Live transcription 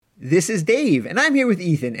This is Dave, and I'm here with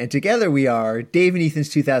Ethan, and together we are Dave and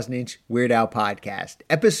Ethan's 2000-inch Weird Al podcast,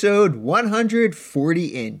 episode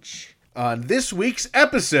 140-inch. On this week's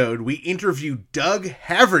episode, we interview Doug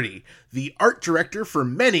Haverty, the art director for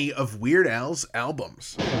many of Weird Al's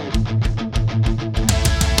albums.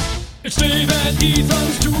 It's Dave and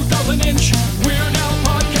Ethan's 2000-inch Weird Al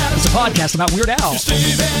podcast. It's a podcast about Weird Al. It's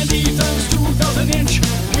Dave and Ethan's 2000-inch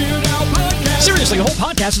Weird Al podcast. Seriously, the whole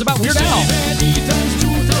podcast is about Weird Al. Dave and Ethan's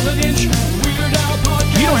 2000-inch Weird Al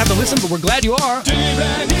podcast. You don't have to listen, but we're glad you are. Dave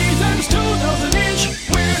and Ethan's 2000-inch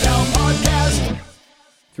Weird Al podcast.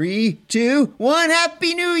 3, 2, 1,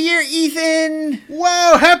 Happy New Year, Ethan!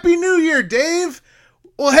 Wow, Happy New Year, Dave!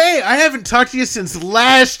 Well, hey, I haven't talked to you since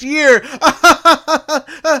last year.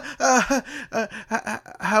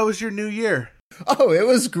 How was your new year? Oh, it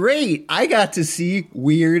was great. I got to see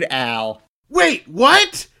Weird Al. Wait,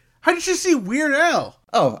 what? How did you see Weird Al?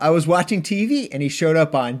 Oh, I was watching TV, and he showed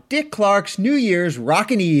up on Dick Clark's New Year's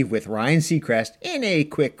Rockin' Eve with Ryan Seacrest in a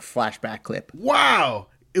quick flashback clip. Wow!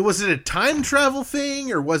 Was it a time travel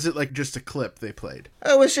thing, or was it like just a clip they played?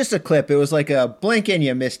 It was just a clip. It was like a blink and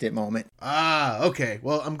you missed it moment. Ah, okay.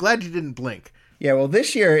 Well, I'm glad you didn't blink. Yeah, well,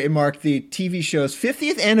 this year it marked the TV show's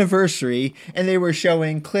 50th anniversary, and they were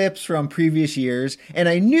showing clips from previous years, and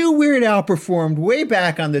I knew Weird Al performed way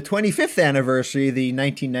back on the 25th anniversary, the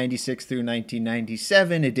 1996 through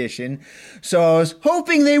 1997 edition, so I was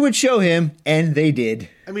hoping they would show him, and they did.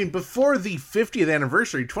 I mean, before the 50th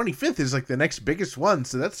anniversary, 25th is like the next biggest one,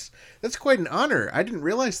 so that's quite an honor. I didn't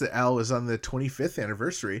realize that Al was on the 25th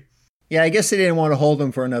anniversary. Yeah, I guess they didn't want to hold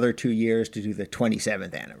him for another 2 years to do the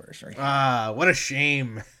 27th anniversary. Ah, what a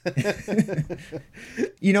shame.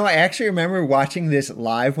 You know, I actually remember watching this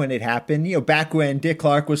live when it happened, back when Dick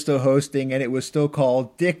Clark was still hosting and it was still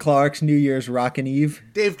called Dick Clark's New Year's Rockin' Eve.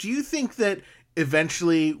 Dave, do you think that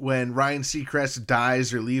eventually when Ryan Seacrest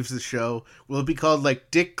dies or leaves the show, will it be called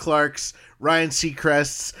like Dick Clark's, Ryan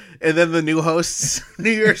Seacrest's, and then the new host's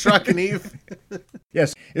New Year's Rockin' Eve?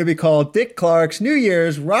 Yes, it'll be called Dick Clark's New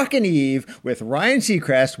Year's Rockin' Eve with Ryan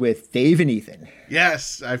Seacrest with Dave and Ethan.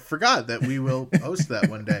 Yes, I forgot that we will host that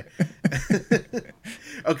one day.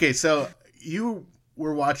 Okay, so you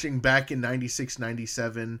were watching back in 96,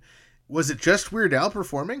 97. Was it just Weird Al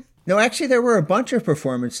performing? No, actually, there were a bunch of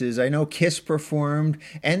performances. I know Kiss performed,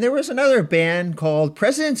 and there was another band called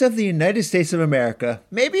Presidents of the United States of America.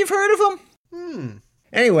 Maybe you've heard of them?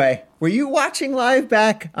 Anyway, were you watching live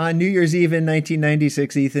back on New Year's Eve in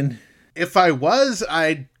 1996, Ethan? If I was,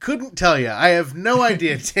 I couldn't tell you. I have no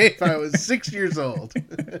idea, Dave. I was 6 years old.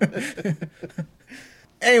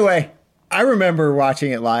 Anyway, I remember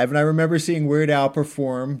watching it live, and I remember seeing Weird Al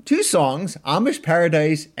perform 2 songs, Amish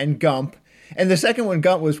Paradise and Gump. And the second one,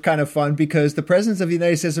 Gump, was kind of fun because the Presidents of the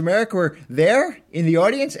United States of America were there in the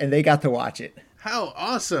audience, and they got to watch it. How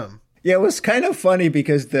awesome. Yeah, it was kind of funny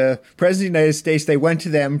because the President of the United States, they went to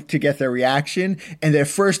them to get their reaction. And at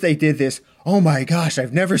first they did this, oh my gosh,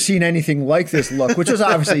 I've never seen anything like this look, which was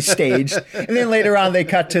obviously staged. And then later on they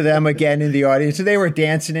cut to them again in the audience. And they were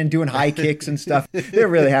dancing and doing high kicks and stuff. They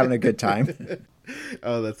were really having a good time.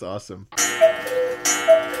 Oh, that's awesome.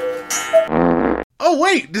 Oh,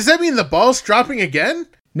 wait, does that mean the ball's dropping again?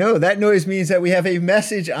 No, that noise means that we have a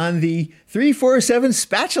message on the 347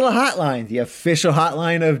 Spatula Hotline, the official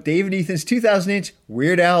hotline of Dave and Ethan's 2000-inch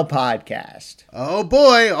Weird Al podcast. Oh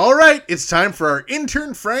boy, all right, it's time for our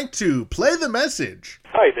intern Frank to play the message.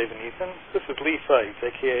 Hi, Dave and Ethan. This is Lee Seitz,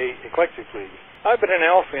 a.k.a. Eclectic Lee. I've been an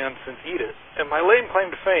Al fan since Eat It, and my lame claim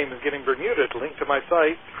to fame is getting Bermuda to link to my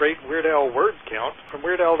site, Great Weird Al Words Count, from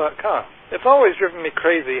WeirdAl.com. It's always driven me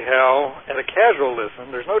crazy how, at a casual listen,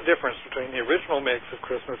 there's no difference between the original mix of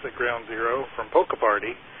Christmas at Ground Zero from Polka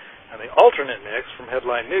Party and the alternate mix from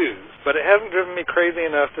Headline News, but it hasn't driven me crazy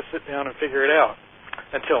enough to sit down and figure it out.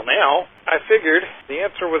 Until now, I figured the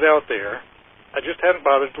answer was out there. I just hadn't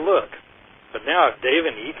bothered to look. But now if Dave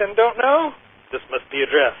and Ethan don't know, this must be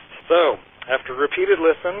addressed. So, after repeated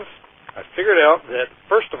listens, I figured out that,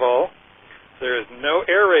 first of all, there is no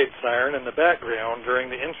air raid siren in the background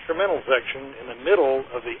during the instrumental section in the middle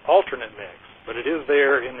of the alternate mix, but it is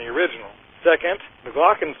there in the original. Second, the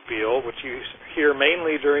glockenspiel, which you hear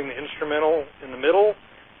mainly during the instrumental in the middle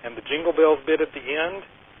and the Jingle Bells bit at the end,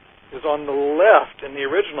 is on the left in the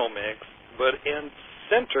original mix, but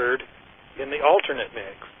centered in the alternate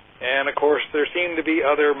mix. And, of course, there seem to be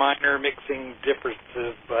other minor mixing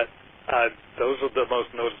differences, but those are the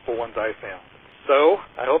most noticeable ones I found. So,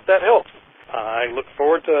 I hope that helps. I I look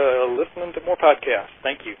forward to listening to more podcasts.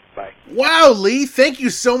 Thank you. Bye. Wow, Lee, thank you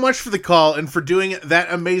so much for the call and for doing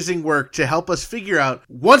that amazing work to help us figure out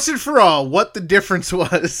once and for all what the difference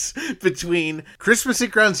was between Christmas at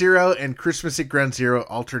Ground Zero and Christmas at Ground Zero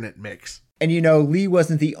alternate mix. And you know, Lee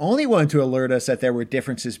wasn't the only one to alert us that there were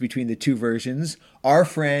differences between the two versions. Our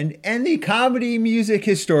friend and the comedy music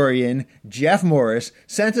historian, Jeff Morris,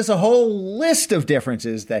 sent us a whole list of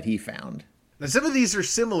differences that he found. Now, some of these are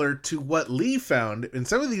similar to what Lee found, and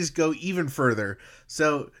some of these go even further.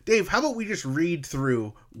 So, Dave, how about we just read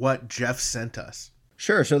through what Jeff sent us?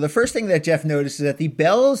 Sure. So the first thing that Jeff noticed is that the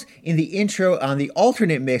bells in the intro on the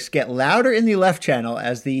alternate mix get louder in the left channel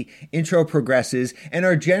as the intro progresses and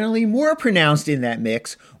are generally more pronounced in that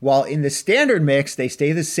mix, while in the standard mix, they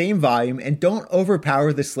stay the same volume and don't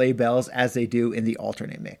overpower the sleigh bells as they do in the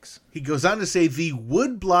alternate mix. He goes on to say the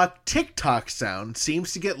woodblock tick-tock sound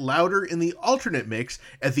seems to get louder in the alternate mix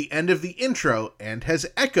at the end of the intro and has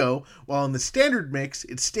echo, while in the standard mix,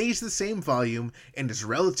 it stays the same volume and is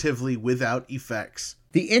relatively without effects.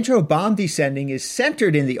 The intro bomb descending is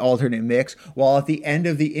centered in the alternate mix, while at the end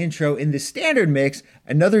of the intro in the standard mix,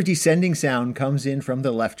 another descending sound comes in from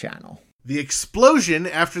the left channel. The explosion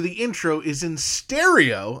after the intro is in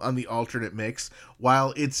stereo on the alternate mix,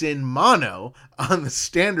 while it's in mono on the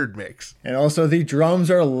standard mix. And also the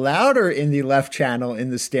drums are louder in the left channel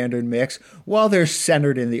in the standard mix, while they're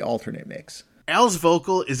centered in the alternate mix. Al's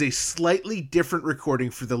vocal is a slightly different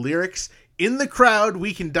recording for the lyrics. In the crowd,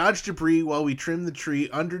 we can dodge debris while we trim the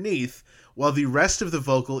tree underneath, while the rest of the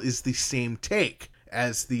vocal is the same take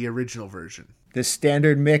as the original version. The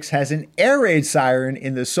standard mix has an air raid siren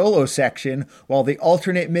in the solo section, while the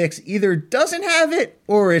alternate mix either doesn't have it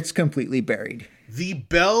or it's completely buried. The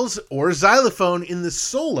bells or xylophone in the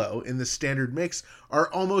solo in the standard mix are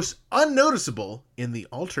almost unnoticeable in the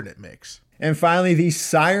alternate mix. And finally, the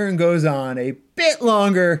siren goes on a bit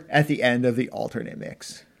longer at the end of the alternate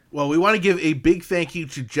mix. Well, we want to give a big thank you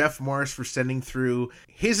to Jeff Morris for sending through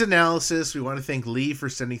his analysis. We want to thank Lee for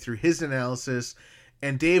sending through his analysis.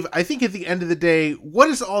 And Dave, I think at the end of the day, what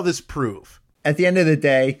does all this prove? At the end of the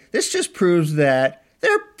day, this just proves that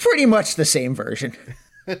they're pretty much the same version.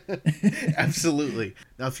 Absolutely.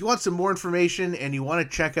 Now, if you want some more information and you want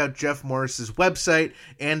to check out Jeff Morris's website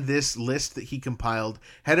and this list that he compiled,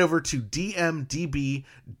 head over to dmdb.org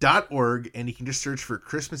and you can just search for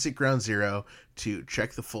Christmas at Ground Zero to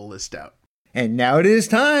check the full list out. And now it is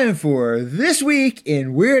time for This Week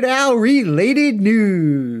in Weird Al Related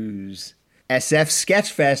News. SF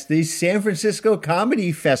Sketchfest, the San Francisco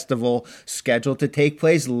Comedy Festival, scheduled to take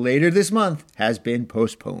place later this month, has been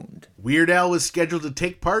postponed. Weird Al was scheduled to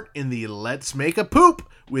take part in the Let's Make a Poop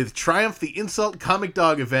with Triumph the Insult Comic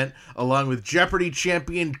Dog event, along with Jeopardy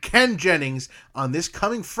champion Ken Jennings, on this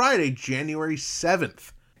coming Friday, January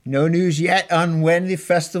 7th. No news yet on when the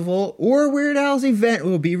festival or Weird Al's event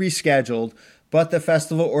will be rescheduled, but the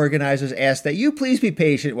festival organizers ask that you please be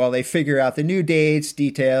patient while they figure out the new dates,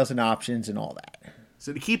 details, and options and all that.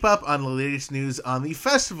 So to keep up on the latest news on the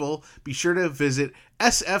festival, be sure to visit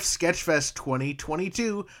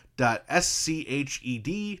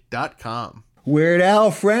sfsketchfest2022.sched.com. Weird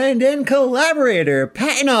Al friend and collaborator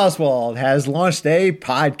Patton Oswalt has launched a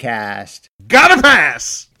podcast. Gotta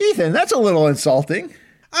pass! Ethan, that's a little insulting.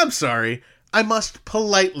 I'm sorry. I must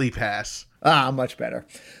politely pass. Much better.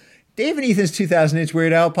 Dave and Ethan's 2000-inch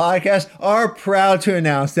Weird Al podcast are proud to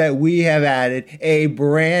announce that we have added a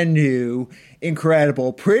brand new,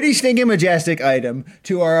 incredible, pretty stinking majestic item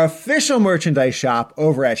to our official merchandise shop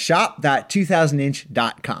over at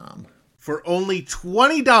shop.2000inch.com. For only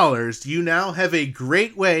 $20, you now have a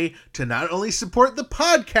great way to not only support the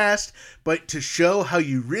podcast, but to show how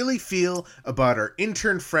you really feel about our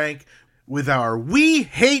intern Frank with our We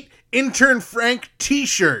Hate Intern Frank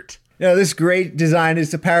t-shirt. Now, this great design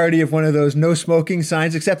is a parody of one of those no smoking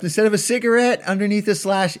signs, except instead of a cigarette, underneath the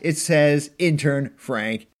slash, it says Intern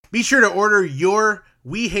Frank. Be sure to order your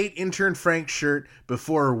We Hate Intern Frank shirt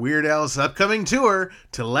before Weird Al's upcoming tour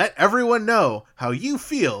to let everyone know how you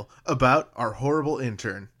feel about our horrible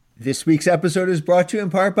intern. This week's episode is brought to you in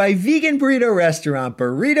part by vegan burrito restaurant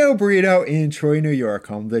Burrito Burrito in Troy, New York,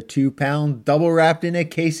 home of the 2-pound double wrapped in a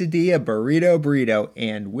quesadilla burrito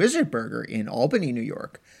and Wizard Burger in Albany, New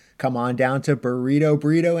York. Come on down to Burrito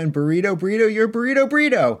Burrito and Burrito Burrito your Burrito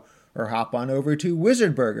Burrito, or hop on over to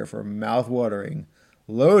Wizard Burger for mouth-watering,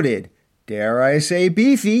 loaded, dare I say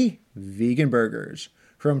beefy, vegan burgers.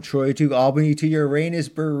 From Troy to Albany to your reign is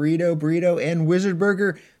Burrito Burrito and Wizard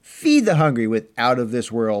Burger. Feed the hungry with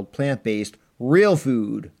out-of-this-world, plant-based, real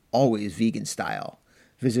food, always vegan style.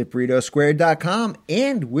 Visit burritosquared.com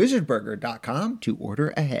and wizardburger.com to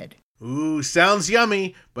order ahead. Ooh, sounds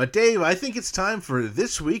yummy. But Dave, I think it's time for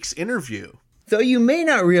this week's interview. Though you may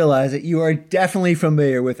not realize it, you are definitely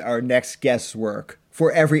familiar with our next guest's work.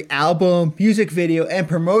 For every album, music video, and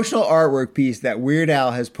promotional artwork piece that Weird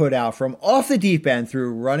Al has put out from Off the Deep End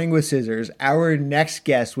through Running with Scissors, our next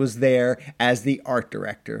guest was there as the art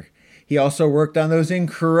director. He also worked on those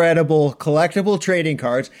incredible collectible trading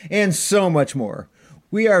cards and so much more.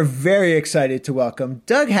 We are very excited to welcome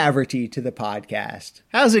Doug Haverty to the podcast.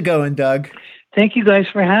 How's it going, Doug? Thank you guys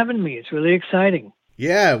for having me. It's really exciting.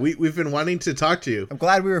 Yeah, we've been wanting to talk to you. I'm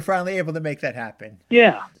glad we were finally able to make that happen.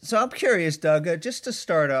 Yeah. So I'm curious, Doug, just to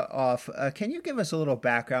start off, can you give us a little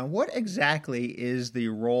background? What exactly is the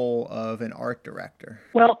role of an art director?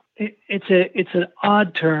 Well, it's an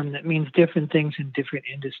odd term that means different things in different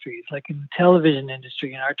industries. Like in the television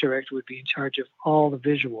industry, an art director would be in charge of all the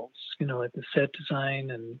visuals, like the set design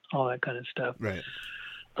and all that kind of stuff. Right.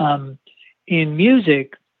 In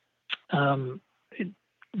music, it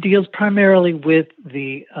deals primarily with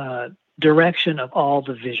the direction of all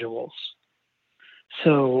the visuals.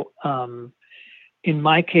 So in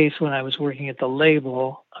my case, when I was working at the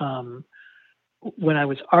label, when I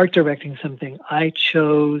was art directing something, I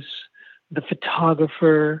chose the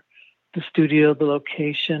photographer, the studio, the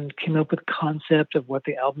location, came up with a concept of what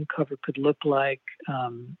the album cover could look like,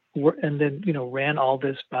 and then, ran all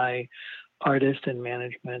this by artist and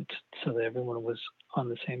management so that everyone was on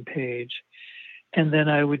the same page. And then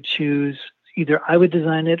I would choose, either I would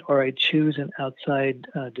design it or I'd choose an outside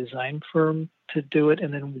design firm to do it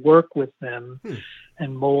and then work with them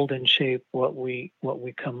and mold and shape what we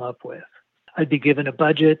come up with. I'd be given a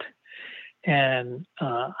budget and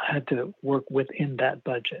I had to work within that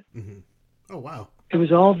budget. Mm-hmm. Oh, wow. It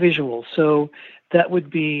was all visual. So that would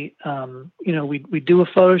be, we'd do a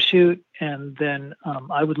photo shoot and then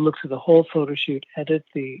I would look through the whole photo shoot, edit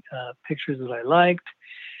the pictures that I liked,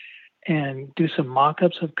 and do some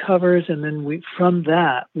mock-ups of covers. And then from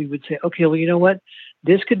that, we would say, okay, well, you know what?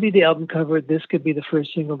 This could be the album cover. This could be the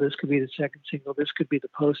first single. This could be the second single. This could be the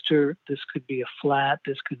poster. This could be a flat.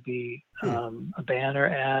 This could be a banner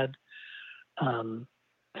ad,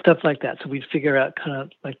 stuff like that. So we'd figure out kind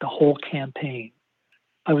of like the whole campaign.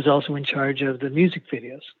 I was also in charge of the music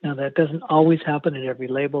videos. Now, that doesn't always happen at every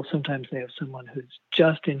label. Sometimes they have someone who's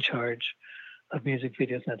just in charge of music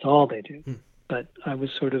videos. And that's all they do. But I was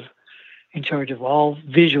sort of in charge of all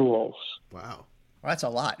visuals. Wow. Well, that's a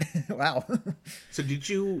lot. Wow. So did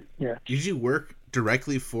you work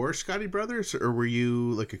directly for Scotti Brothers, or were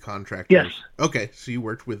you like a contractor? Yes. Okay, so you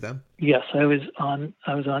worked with them? Yes, I was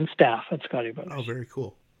on staff at Scotti Brothers. Oh, very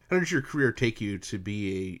cool. How did your career take you to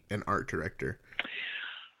be an art director?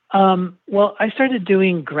 Well, I started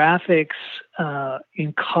doing graphics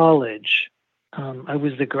in college. I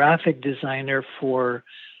was the graphic designer for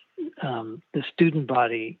the student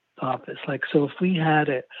body office. Like, so if we had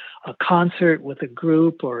a concert with a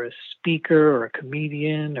group or a speaker or a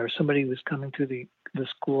comedian or somebody was coming to the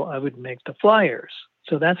school, I would make the flyers.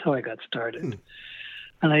 So that's how I got started.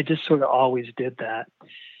 And I just sort of always did that.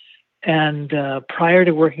 And prior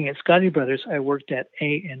to working at Scotti Brothers, I worked at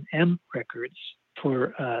A&M Records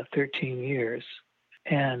for 13 years.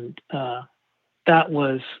 And that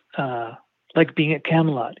was like being at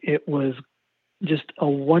Camelot. It was just a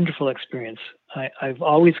wonderful experience. I've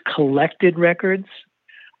always collected records.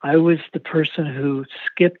 I was the person who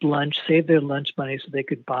skipped lunch, saved their lunch money so they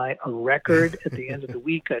could buy a record at the end of the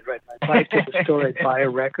week. I'd ride my bike to the store, I'd buy a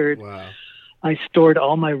record. Wow. I stored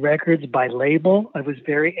all my records by label. I was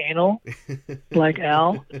very anal, like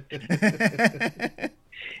Al.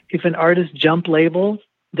 If an artist jumped labels,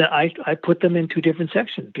 that I put them in two different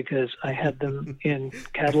sections because I had them in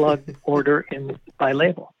catalog order by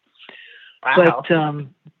label. Wow. But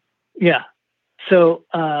yeah. So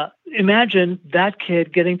imagine that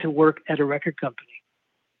kid getting to work at a record company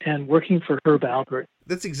and working for Herb Alpert.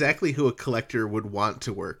 That's exactly who a collector would want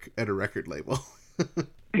to work at a record label.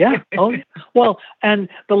 Yeah. Oh, well, and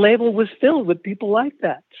the label was filled with people like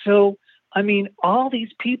that. So, I mean, all these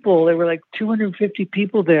people, there were like 250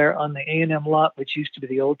 people there on the A&M lot, which used to be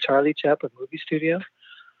the old Charlie Chaplin movie studio.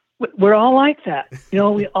 We're all like that.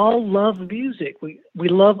 We all love music. We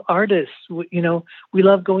love artists. We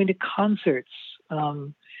love going to concerts.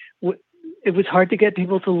 It was hard to get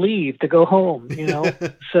people to leave, to go home,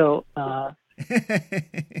 So,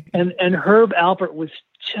 and Herb Alpert was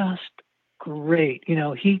just great.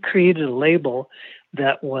 He created a label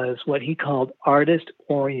that was what he called artist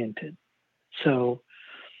oriented. So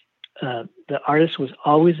the artist was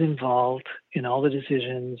always involved in all the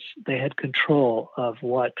decisions. They had control of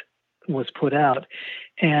what was put out.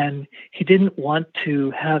 And he didn't want to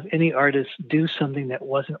have any artist do something that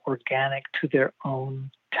wasn't organic to their own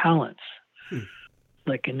talents.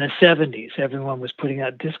 Like in the 70s, everyone was putting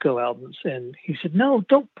out disco albums. And he said, no,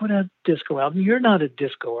 don't put out a disco album. You're not a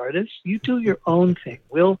disco artist. You do your own thing.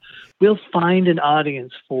 We'll find an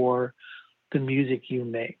audience for the music you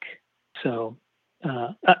make. So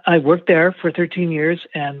I worked there for 13 years,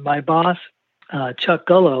 and my boss, Chuck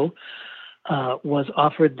Gullo, was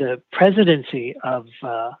offered the presidency of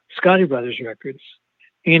Scotty Brothers Records.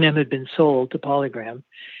 A&M had been sold to Polygram,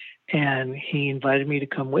 and he invited me to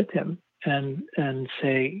come with him and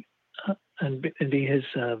say and be his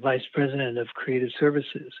vice president of creative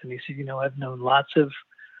services. And he said, I've known lots of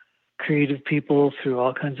creative people through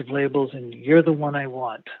all kinds of labels, and you're the one I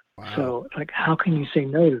want. Wow. So, like, how can you say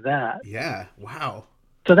no to that? Yeah. Wow.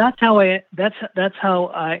 So that's how I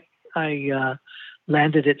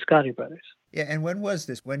landed at Scotty Brothers. Yeah, and when was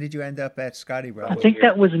this? When did you end up at Scotty Brothers? I think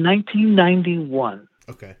that was 1991.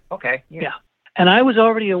 Okay. Yeah. And I was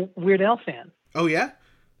already a Weird Al fan. Oh, yeah?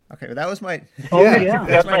 Okay, well, that was my... Oh, yeah.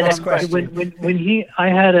 That's my next question. When I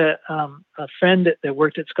had a friend that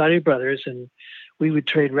worked at Scotty Brothers, and we would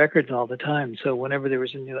trade records all the time. So whenever there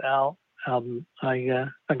was a new Al album, I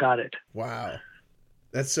got it. Wow.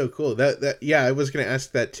 That's so cool. Yeah, I was going to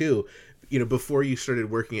ask that too. Before you started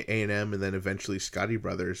working at A&M and then eventually Scotty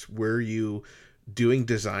Brothers, were you doing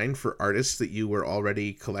design for artists that you were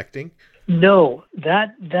already collecting? No,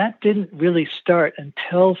 that didn't really start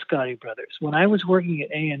until Scotty Brothers. When I was working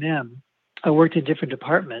at A&M, I worked in different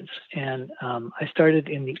departments, and I started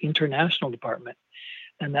in the international department,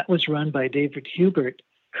 and that was run by David Hubert,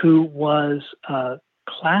 who was a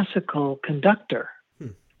classical conductor. Do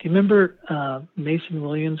you remember Mason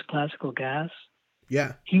Williams' Classical Gas?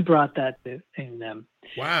 Yeah. He brought that to A&M.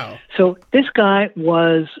 Wow. So this guy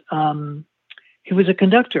was, he was a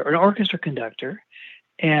conductor, an orchestra conductor,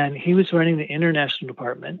 and he was running the international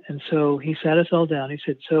department. And so he sat us all down. He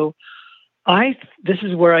said, so this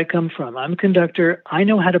is where I come from. I'm a conductor. I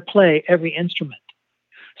know how to play every instrument.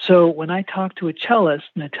 So when I talk to a cellist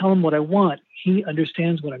and I tell him what I want, he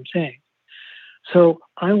understands what I'm saying. So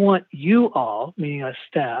I want you all, meaning us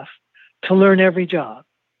staff, to learn every job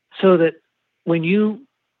so that when you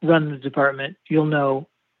run the department, you'll know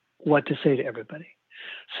what to say to everybody.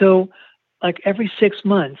 So like every 6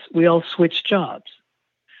 months, we all switch jobs.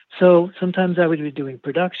 So sometimes I would be doing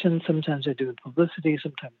production, sometimes I'd do publicity,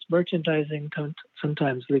 sometimes merchandising,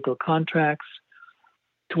 sometimes legal contracts,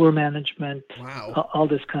 tour management, wow, all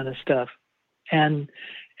this kind of stuff. And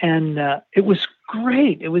it was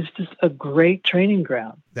great. It was just a great training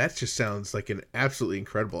ground. That just sounds like an absolutely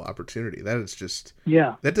incredible opportunity. That is just,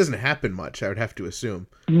 yeah. That doesn't happen much, I would have to assume.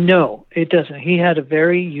 No, it doesn't. He had a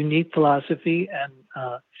very unique philosophy, and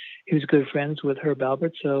he was good friends with Herb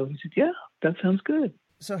Alpert. So he said, yeah, that sounds good.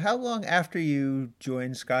 So how long after you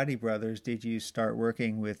joined Scotty Brothers did you start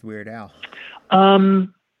working with Weird Al?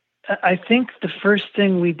 I think the first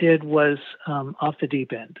thing we did was Off the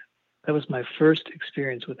Deep End. That was my first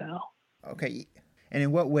experience with Al. Okay. And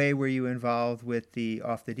in what way were you involved with the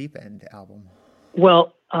Off the Deep End album?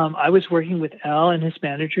 Well, I was working with Al and his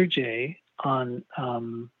manager, Jay, on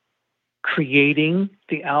creating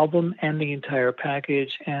the album and the entire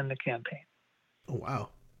package and the campaign. Oh, wow.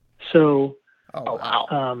 So,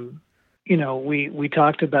 we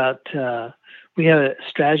talked about, we had a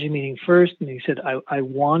strategy meeting first, and he said, I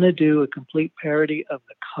want to do a complete parody of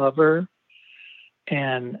the cover.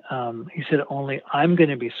 And he said, only I'm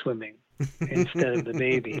going to be swimming instead of the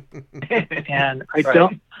baby. And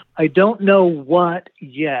I don't know what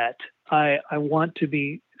yet I want to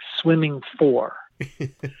be swimming for.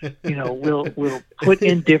 We'll put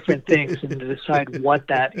in different things and decide what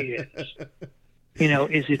that is.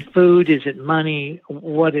 Is it food? Is it money?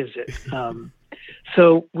 What is it?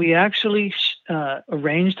 So we actually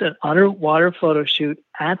arranged an underwater photo shoot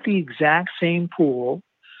at the exact same pool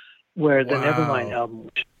where the Nevermind album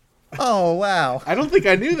was. Oh, wow. I don't think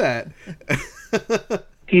I knew that.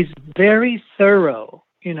 He's very thorough,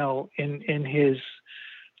 in his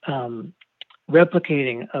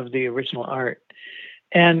replicating of the original art.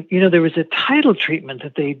 And, there was a title treatment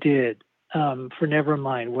that they did for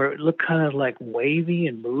Nevermind where it looked kind of like wavy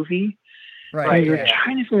and movie. Right. And you're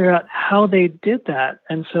trying to figure out how they did that.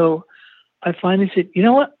 And so I finally said, you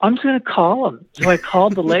know what? I'm just going to call him. So I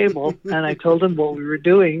called the label and I told him what we were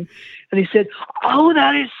doing. And he said, oh,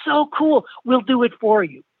 that is so cool. We'll do it for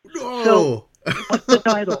you. No. So what's the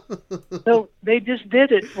title? So they just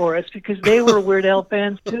did it for us because they were Weird Al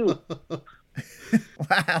fans too.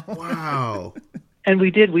 Wow. And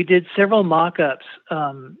we did several mock-ups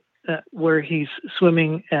where he's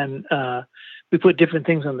swimming, and we put different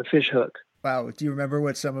things on the fish hook. Wow. Do you remember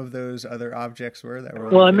what some of those other objects were that were?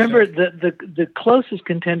 Well, I remember the closest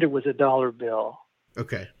contender was a dollar bill.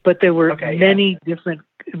 Okay. But there were Okay, many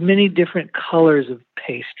different colors of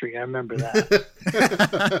pastry. I remember that.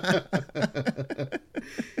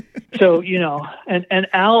 So, and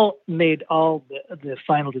Al made all the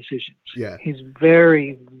final decisions. Yeah. He's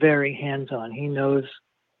very, very hands-on. He knows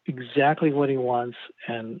exactly what he wants.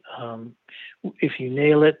 And if you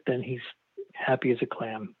nail it, then he's happy as a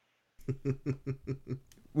clam.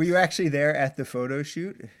 Were you actually there at the photo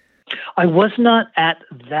shoot? I was not at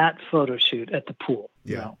that photo shoot at the pool.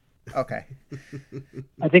 Yeah. No. Okay.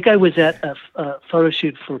 I think I was at a photo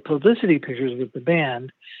shoot for publicity pictures with the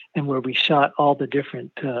band, and where we shot all the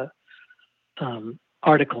different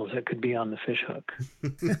articles that could be on the fish hook.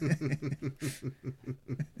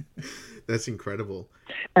 That's incredible.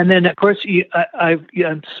 And then, of course, I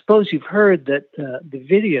suppose you've heard that the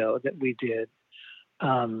video that we did,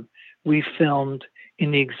 we filmed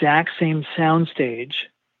in the exact same soundstage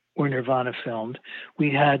where Nirvana filmed.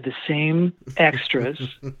 We had the same extras.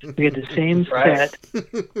 We had the same set.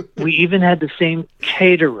 We even had the same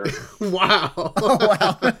caterer. Wow. Oh,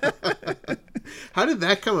 wow. How did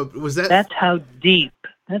that come up? That's how deep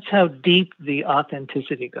the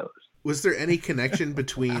authenticity goes. Was there any connection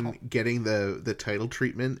between getting the title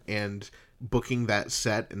treatment and booking that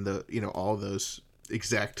set and all those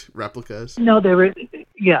exact replicas? No, there were,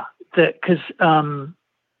 because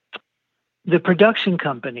the production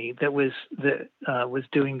company that was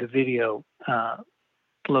doing the video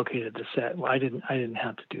located the set. Well, I didn't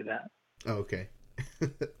have to do that. Oh, okay.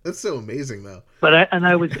 That's so amazing, though. But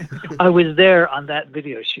I was there on that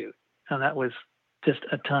video shoot, and that was just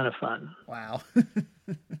a ton of fun. Wow.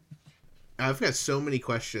 I've got so many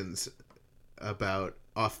questions about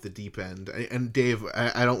Off the Deep End. And Dave,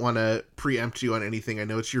 I don't want to preempt you on anything. I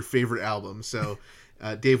know it's your favorite album, so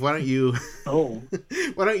Dave, why don't you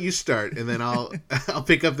start, and then I'll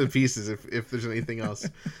pick up the pieces if there's anything else.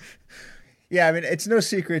 Yeah, I mean, it's no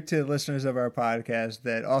secret to listeners of our podcast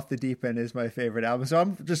that Off the Deep End is my favorite album. So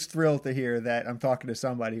I'm just thrilled to hear that I'm talking to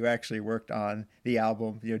somebody who actually worked on the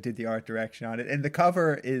album, did the art direction on it. And the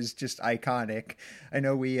cover is just iconic. I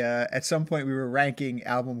know we, at some point we were ranking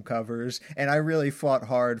album covers, and I really fought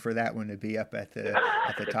hard for that one to be up at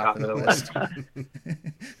the top of the list.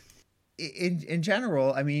 In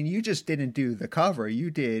general, I mean, you just didn't do the cover.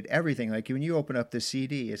 You did everything. Like when you open up the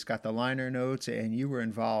CD, it's got the liner notes, and you were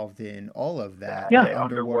involved in all of that. Yeah. The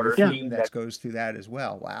underwater theme that goes through that as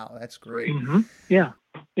well. Wow, that's great. Mm-hmm. Yeah.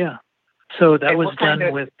 So that was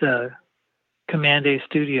done with Command A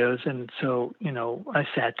Studios, and so I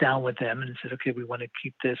sat down with them and said, okay, we want to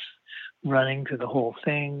keep this running to the whole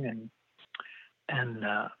thing, and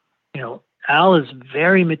Al is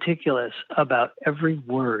very meticulous about every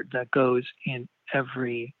word that goes in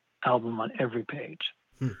every album on every page.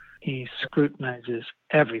 He scrutinizes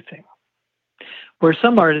everything. Where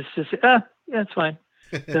some artists just say, that's fine.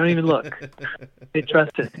 They don't even look. They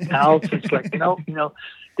trust it. Al's just like, no,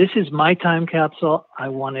 this is my time capsule. I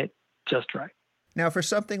want it just right. Now, for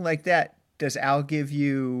something like that, does Al give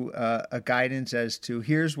you a guidance as to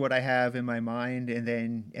here's what I have in my mind, and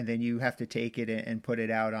then you have to take it and put it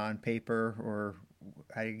out on paper, or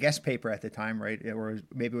I guess paper at the time, right? Or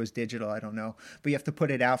maybe it was digital, I don't know. But you have to put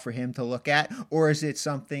it out for him to look at, or is it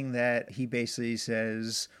something that he basically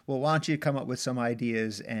says, well, why don't you come up with some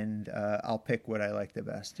ideas and I'll pick what I like the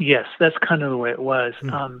best? Yes, that's kind of the way it was.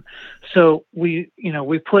 So we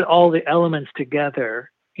put all the elements together.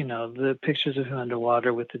 The pictures of him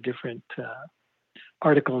underwater with the different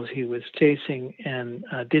articles he was chasing, and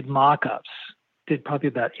did mock-ups, did probably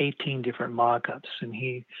about 18 different mock-ups. And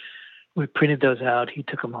we printed those out. He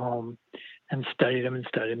took them home and studied them and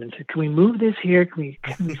said, can we move this here? Can we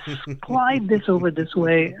slide this over this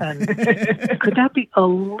way? And could that be a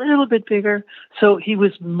little bit bigger? So he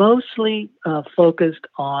was mostly focused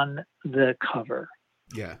on the cover.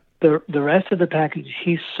 Yeah. The rest of the package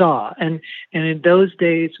he saw, and in those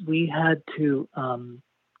days we had to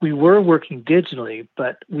we were working digitally,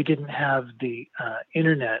 but we didn't have the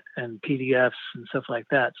internet and PDFs and stuff like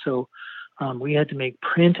that. So we had to make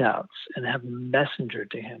printouts and have them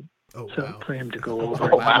messengered to him. Oh, so wow. for him to go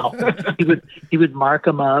over. Oh, wow. he would mark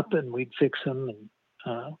them up, and we'd fix them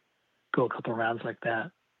and go a couple rounds like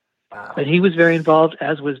that. Wow. But he was very involved,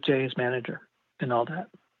 as was Jay's manager and all that.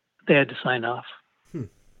 They had to sign off.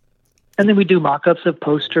 And then we do mock-ups of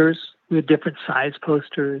posters. We had different size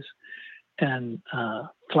posters and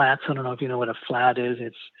flats. I don't know if you know what a flat is.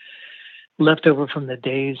 It's left over from the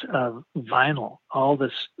days of vinyl. All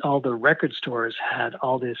the record stores had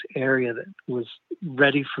all this area that was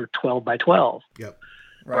ready for 12 by 12. Yep.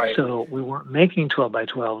 Right. So we weren't making 12 by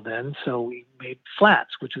 12 then. So we made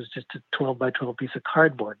flats, which was just a 12 by 12 piece of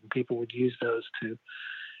cardboard. And people would use those to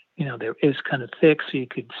there is kind of thick, so you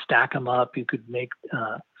could stack them up. You could make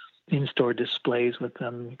in-store displays with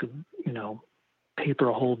them. You could, paper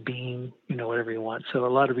a whole beam, whatever you want. So a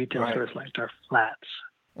lot of retail stores liked our flats.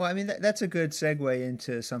 Well, I mean, that's a good segue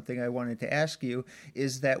into something I wanted to ask you,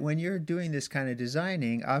 is that when you're doing this kind of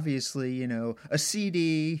designing, obviously, a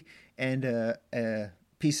CD and a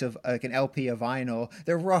piece of like an LP of vinyl,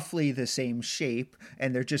 they're roughly the same shape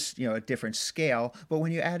and they're just, a different scale. But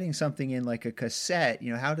when you're adding something in like a cassette,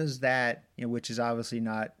 how does that, which is obviously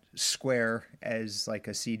not square as like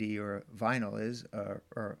a CD or vinyl is,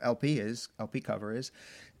 or LP cover is,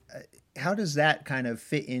 how does that kind of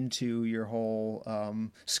fit into your whole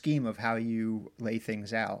scheme of how you lay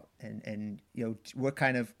things out? And what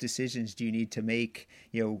kind of decisions do you need to make,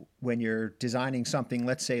 when you're designing something,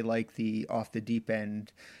 let's say like the Off the Deep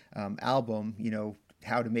End album,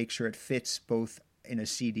 how to make sure it fits both in a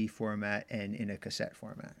CD format and in a cassette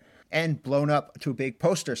format, and blown up to a big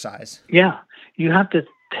poster size? Yeah, you have to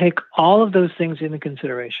take all of those things into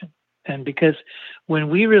consideration. And because when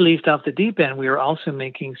we released Off the Deep End, we were also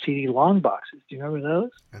making CD long boxes. Do you remember those?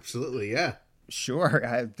 Absolutely, yeah.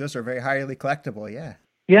 Sure. Those are very highly collectible, yeah.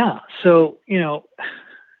 Yeah. So,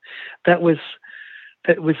 that was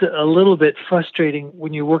a little bit frustrating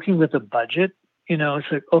when you're working with a budget.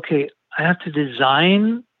 It's like, okay, I have to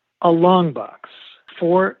design a long box.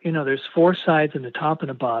 There's 4 sides and the top and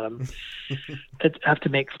the bottom. I have to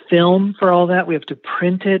make film for all that. We have to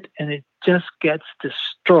print it, and it just gets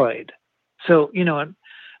destroyed. So,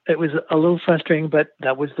 it was a little frustrating, but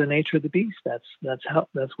that was the nature of the beast. That's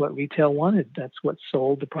what retail wanted. That's what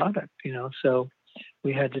sold the product, so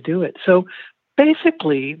we had to do it. So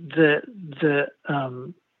basically the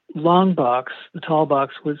long box, the tall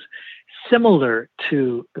box, was similar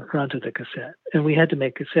to the front of the cassette. And we had to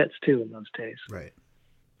make cassettes too in those days. Right.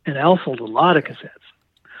 And Al sold a lot of cassettes.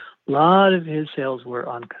 A lot of his sales were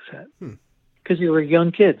on cassette. Because you were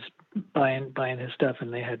young kids buying his stuff,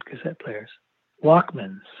 and they had cassette players.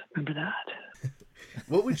 Walkmans, remember that?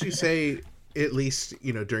 What would you say, at least,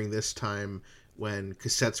 during this time when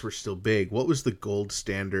cassettes were still big, what was the gold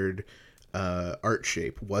standard art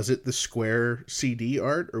shape? Was it the square CD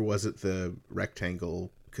art, or was it the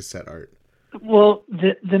rectangle cassette art? Well,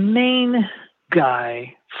 the main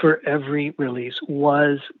guy for every release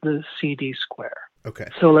was the CD square. Okay.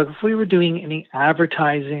 So like if we were doing any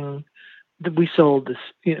advertising, we sold this,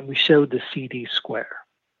 we showed the CD square.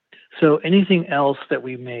 So anything else that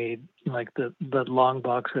we made, like the long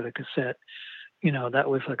box or the cassette, that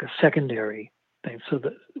was like a secondary thing. So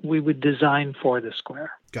that we would design for the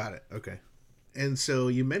square. Got it. Okay. And so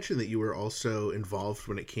you mentioned that you were also involved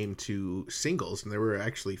when it came to singles, and there were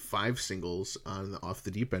actually 5 singles on the Off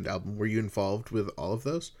the Deep End album. Were you involved with all of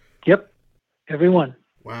those? Yep. Every one.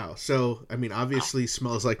 Wow. So, I mean, obviously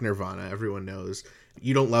Smells Like Nirvana, everyone knows.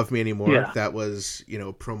 You Don't Love Me Anymore. Yeah. That was,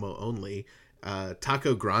 promo only.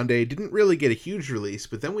 Taco Grande didn't really get a huge release,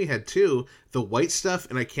 but then we had 2, The White Stuff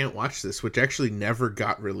and I Can't Watch This, which actually never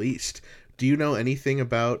got released. Do you know anything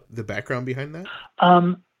about the background behind that?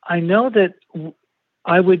 I know that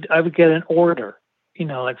I would get an order,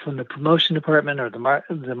 like from the promotion department or the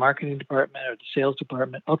marketing department or the sales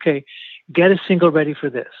department. Okay, get a single ready for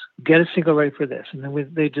this. Get a single ready for this, and then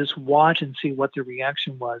they just watch and see what the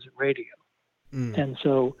reaction was at radio. And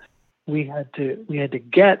so we had to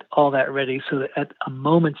get all that ready so that at a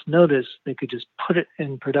moment's notice they could just put it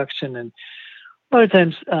in production. And a lot of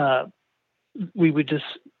times we would just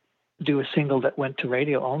do a single that went to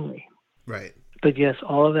radio only. Right. But yes,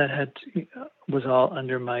 all of that was all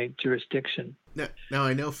under my jurisdiction. Now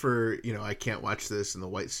I know for, I Can't Watch This and The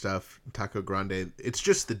White Stuff, Taco Grande, it's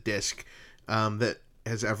just the disc that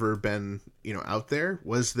has ever been, out there.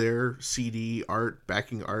 Was there CD art,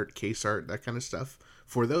 backing art, case art, that kind of stuff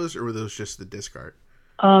for those, or were those just the disc art?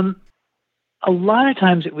 A lot of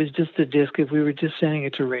times it was just the disc if we were just sending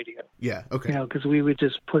it to radio. Yeah, okay. Because we would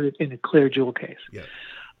just put it in a clear jewel case. Yeah.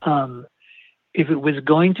 If it was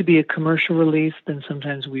going to be a commercial release, then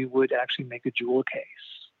sometimes we would actually make a jewel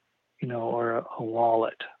case, or a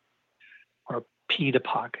wallet, or a pita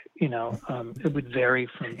pocket. It would vary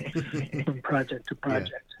from project to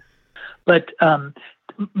project. Yeah. But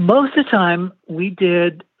most of the time, we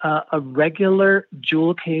did a regular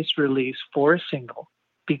jewel case release for a single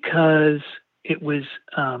because it was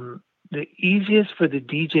the easiest for the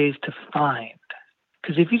DJs to find.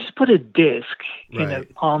 Because if you just put a disc in an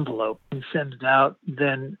envelope and send it out,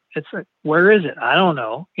 then it's like, where is it? I don't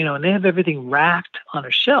know. And they have everything racked on a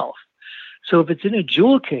shelf. So if it's in a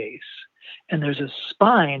jewel case and there's a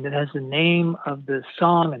spine that has the name of the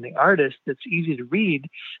song and the artist that's easy to read,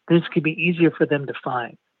 then it's going to be easier for them to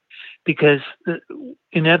find. because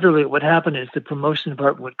inevitably what happened is the promotion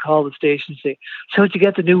department would call the station and say, "So did you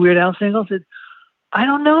get the new Weird Al single?" I said, "I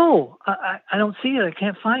don't know. I don't see it. I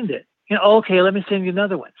can't find it." Okay, let me send you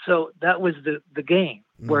another one. So that was the game.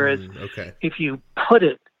 Whereas Okay. if you put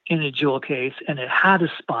it in a jewel case and it had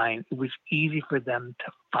a spine, it was easy for them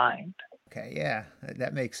to find. Okay, yeah,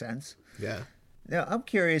 that makes sense. Yeah. Now, I'm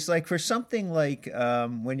curious, like for something like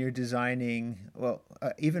when you're designing, well,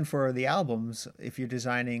 even for the albums, if you're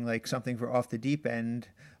designing like something for Off the Deep End,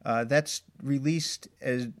 that's released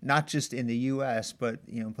as not just in the U.S., but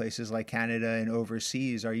places like Canada and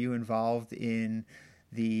overseas. Are you involved in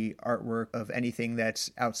the artwork of anything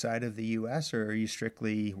that's outside of the U.S., or are you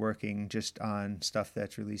strictly working just on stuff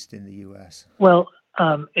that's released in the U.S.? Well,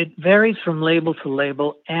 it varies from label to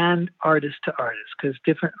label and artist to artist, because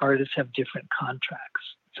different artists have different contracts.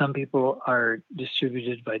 Some people are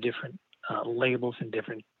distributed by different labels in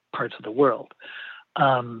different parts of the world.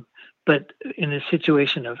 But in the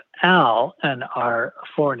situation of Al and our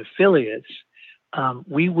foreign affiliates,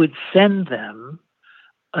 we would send them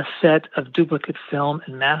a set of duplicate film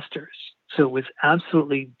and masters. So it was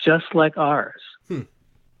absolutely just like ours. And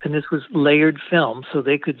this was layered film, so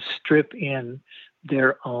they could strip in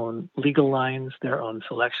their own legal lines, their own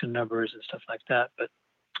selection numbers and stuff like that. But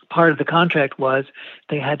part of the contract was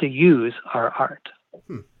they had to use our art.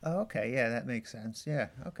 Oh, okay. Yeah, that makes sense. Yeah.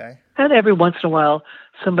 Okay. And every once in a while,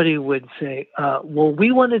 somebody would say, well,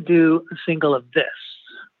 we want to do a single of this.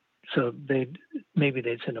 So they'd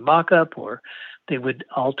send a mock-up, or they would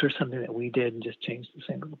alter something that we did and just change the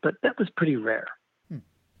single. But that was pretty rare.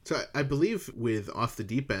 So I believe with Off the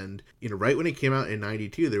Deep End, right when it came out in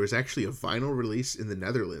 92, there was actually a vinyl release in the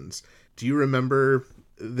Netherlands. Do you remember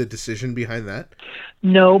the decision behind that?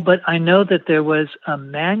 No, but I know that there was a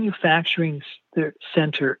manufacturing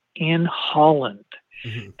center in Holland,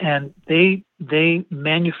 and they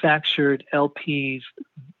manufactured LPs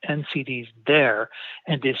and CDs there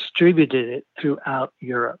and distributed it throughout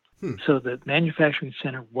Europe. So the manufacturing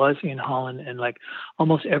center was in Holland, and like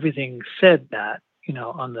almost everything said that,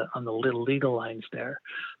 on the little legal lines there,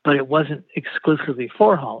 but it wasn't exclusively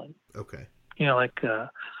for Holland. Okay. Like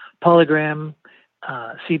Polygram,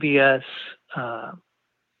 CBS,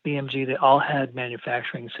 BMG, they all had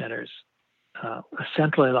manufacturing centers, a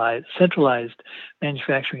centralized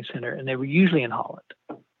manufacturing center, and they were usually in Holland.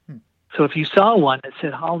 So if you saw one that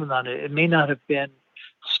said Holland on it, it may not have been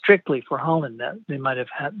strictly for Holland. That they might have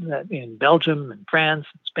had that in Belgium and France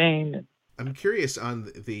and Spain. I'm curious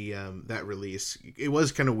on the that release. It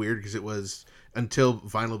was kind of weird because it was, until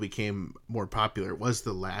vinyl became more popular, it was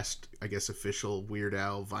the last, I guess, official Weird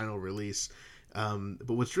Al vinyl release. But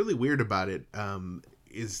what's really weird about it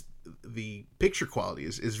is the picture quality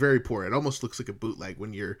is very poor. It almost looks like a bootleg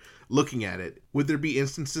when you're looking at it. Would there be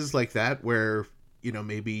instances like that where,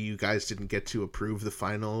 maybe you guys didn't get to approve the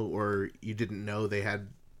final, or you didn't know they had,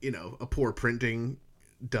 a poor printing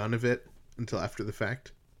done of it until after the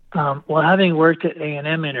fact? Well, having worked at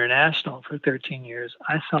A&M International for 13 years,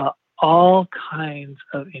 I saw all kinds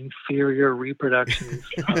of inferior reproductions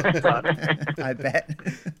of the product. I bet.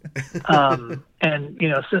 And,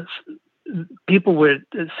 since people would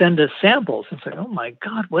send us samples and say, "Oh my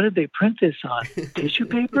God, what did they print this on? Tissue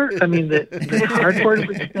paper?" I mean, the cardboard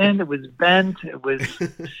was thin, it was bent,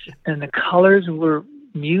 and the colors were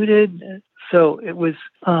muted. So it was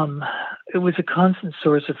a constant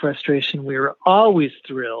source of frustration. We were always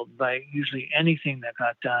thrilled by usually anything that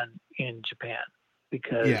got done in Japan,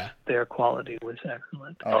 because their quality was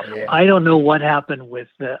excellent. Oh, yeah. I don't know what happened with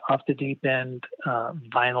the Off the Deep End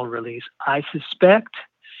vinyl release. I suspect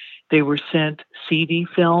they were sent CD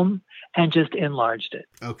film and just enlarged it.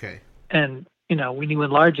 Okay. And, when you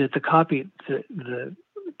enlarge it, the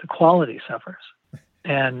quality suffers.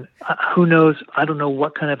 And who knows? I don't know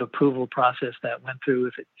what kind of approval process that went through.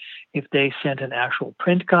 If they sent an actual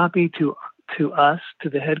print copy to us, to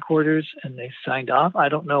the headquarters, and they signed off, I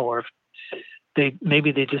don't know. Or if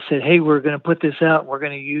maybe they just said, "Hey, we're going to put this out. We're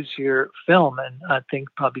going to use your film." And I think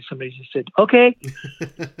probably somebody just said, "Okay."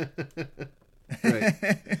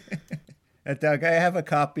 Right. Doug, I have a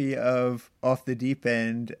copy of Off the Deep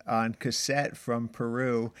End on cassette from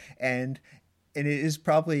Peru, and it is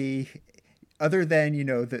probably, other than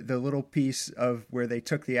the little piece of where they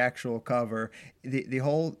took the actual cover, the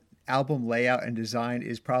whole album layout and design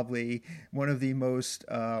is probably one of the most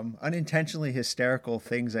unintentionally hysterical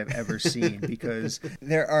things I've ever seen, because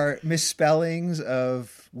there are misspellings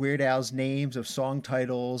of Weird Al's names, of song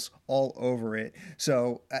titles all over it.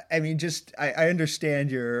 So, I mean, I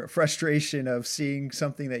understand your frustration of seeing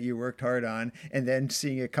something that you worked hard on and then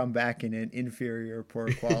seeing it come back in an inferior,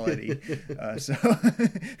 poor quality.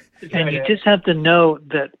 And you just have to know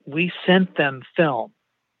that we sent them film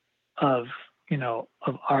of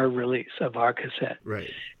our release of our cassette. Right.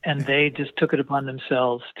 And they just took it upon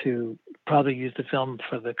themselves to probably use the film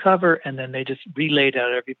for the cover, and then they just relayed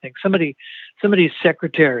out everything. Somebody's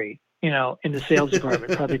secretary, in the sales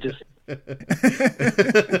department probably just.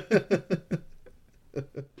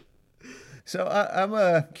 So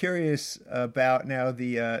I'm curious about now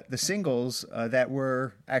the singles that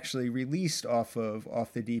were actually released off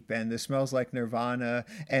the Deep End, the Smells Like Nirvana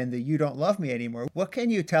and the You Don't Love Me Anymore. What can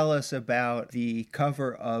you tell us about the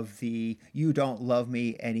cover of the You Don't Love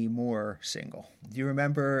Me Anymore single? Do you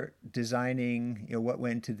remember designing, what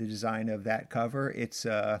went into the design of that cover? It's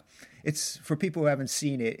for people who haven't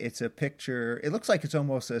seen it, it's a picture. It looks like it's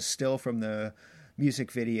almost a still from the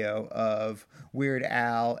music video of Weird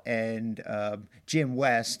Al and Jim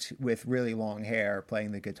West with really long hair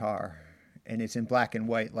playing the guitar, and it's in black and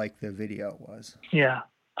white like the video was. Yeah.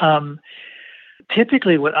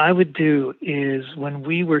 Typically what I would do is when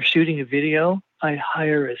we were shooting a video, I'd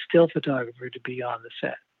hire a still photographer to be on the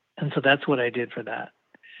set. And so that's what I did for that.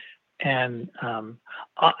 And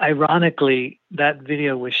ironically, that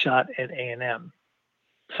video was shot at A&M.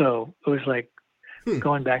 So it was like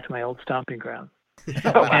going back to my old stomping ground.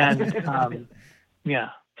 And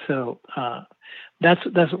so that's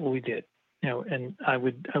what we did, and I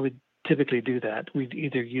would typically do that. We'd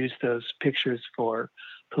either use those pictures for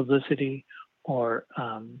publicity or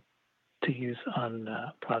to use on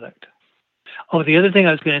product. Oh, the other thing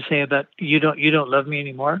I was going to say about You Don't Love Me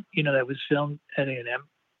Anymore, that was filmed at A&M,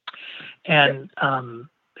 and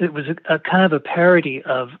it was a kind of a parody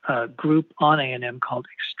of a group on A&M called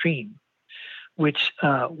Extreme, which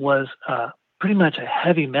was pretty much a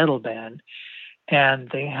heavy metal band,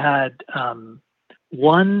 and they had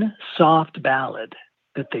one soft ballad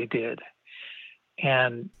that they did,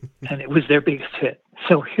 and it was their biggest hit.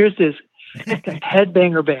 So here's this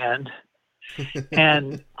headbanger band,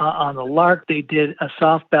 and on the Lark they did a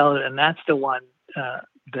soft ballad, and that's the one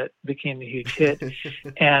that became a huge hit.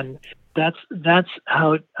 And that's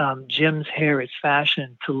how Jim's hair is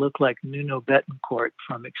fashioned to look like Nuno Bettencourt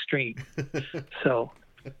from Extreme. So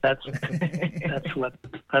that's what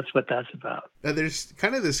that's about. Now, there's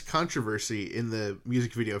kind of this controversy in the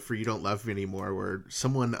music video for You Don't Love Me Anymore where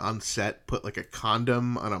someone on set put like a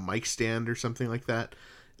condom on a mic stand or something like that.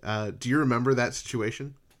 Do you remember that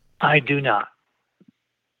situation? I do not.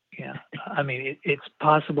 Yeah. I mean, it's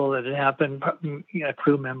possible that it happened, a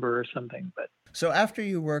crew member or something. But so after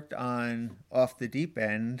you worked on Off the Deep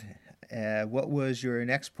End, what was your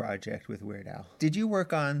next project with Weird Al? Did you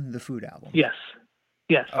work on the Food album? Yes.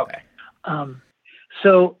 Okay.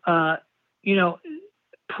 So,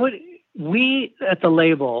 we at the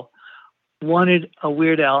label wanted a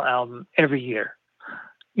Weird Al album every year.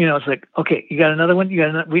 It's like, okay, you got another one?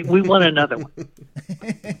 We want another one.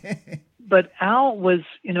 But Al was,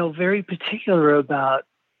 very particular about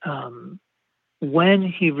when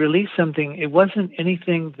he released something. It wasn't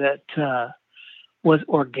anything that was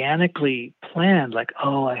organically planned, like,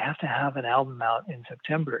 oh, I have to have an album out in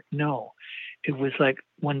September. No. It was like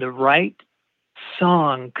when the right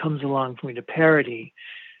song comes along for me to parody,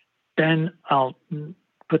 then I'll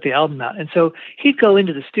put the album out. And so he'd go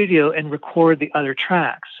into the studio and record the other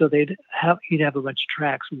tracks. So he'd have a bunch of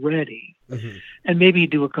tracks ready, and maybe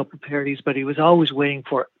he'd do a couple of parodies, but he was always waiting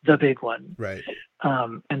for the big one. Right.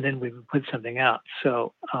 And then we would put something out.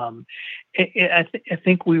 So I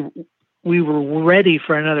think we were ready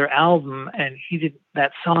for another album, and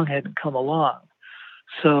that song hadn't come along.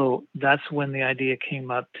 So that's when the idea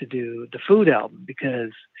came up to do the Food album,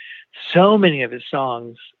 because so many of his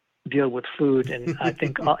songs deal with food, and I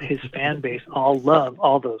think his fan base all love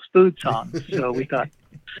all those food songs. So we thought,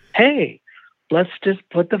 hey, let's just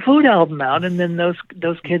put the Food album out, and then those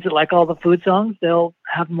kids that like all the food songs, they'll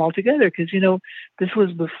have them all together. Because this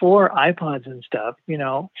was before iPods and stuff,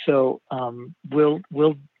 So we'll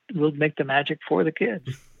make the magic for the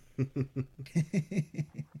kids.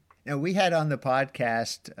 Now, we had on the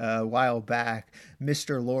podcast a while back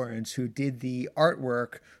Mr. Lawrence, who did the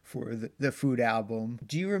artwork for the Food album.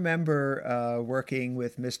 Do you remember working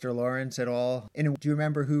with Mr. Lawrence at all? And do you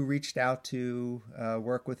remember who reached out to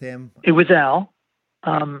work with him? It was Al.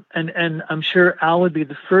 And I'm sure Al would be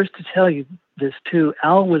the first to tell you this too.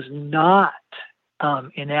 Al was not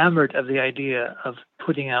enamored of the idea of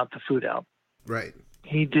putting out the food album. Right.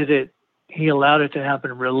 He did it. He allowed it to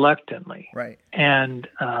happen reluctantly. Right. And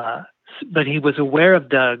but he was aware of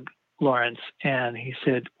Doug Lawrence, and he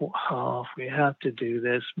said, "Oh, if we have to do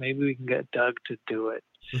this, maybe we can get Doug to do it."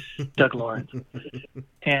 Doug Lawrence.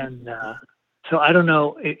 And so I don't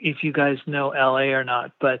know if you guys know LA or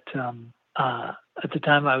not, but at the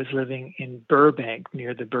time I was living in Burbank,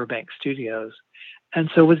 near the Burbank studios, and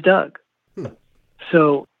so was Doug.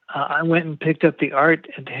 So I went and picked up the art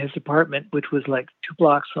at his apartment, which was like 2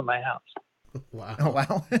 blocks from my house. Wow. Oh,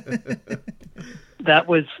 wow. That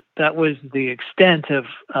was the extent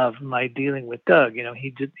of my dealing with Doug. You know,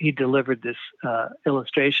 he delivered this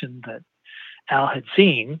illustration that Al had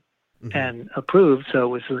seen and approved. So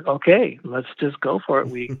it was okay. Let's just go for it.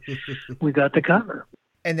 We got the cover.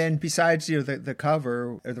 And then besides, the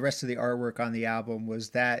cover or the rest of the artwork on the album,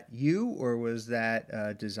 was that you, or was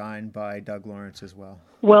that designed by Doug Lawrence as well?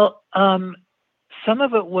 Well, some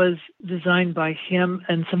of it was designed by him,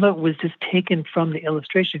 and some of it was just taken from the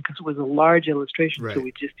illustration because it was a large illustration. Right. So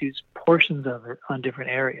we just used portions of it on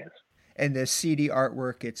different areas. And the CD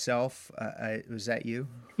artwork itself, was that you?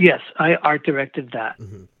 Yes, I art directed that.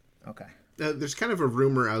 Okay. There's kind of a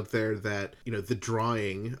rumor out there that, the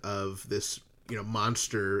drawing of this,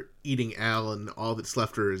 monster eating Al and all that's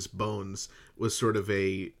left are his bones was sort of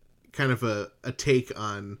a take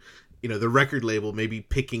on, the record label maybe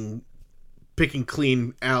picking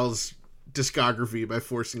clean Al's discography by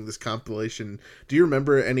forcing this compilation. Do you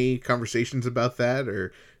remember any conversations about that,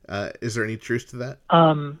 or is there any truth to that?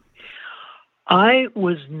 I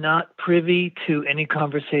was not privy to any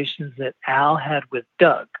conversations that Al had with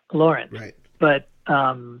Doug Lawrence, Right. But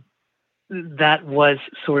that was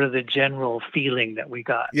sort of the general feeling that we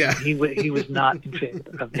got. Yeah. He was not in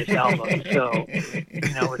favor of this album. So,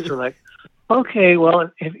 it's sort of like, okay, well,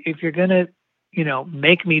 if you're going to,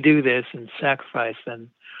 make me do this and sacrifice, then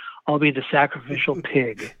I'll be the sacrificial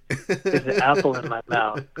pig with the apple in my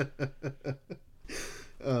mouth.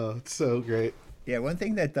 Oh, it's so great. Yeah, one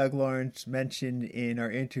thing that Doug Lawrence mentioned in our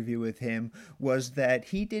interview with him was that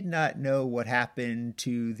he did not know what happened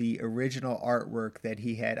to the original artwork that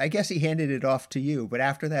he had. I guess he handed it off to you, but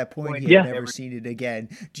after that point, he had never seen it again.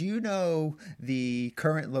 Do you know the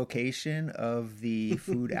current location of the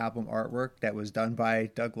food album artwork that was done by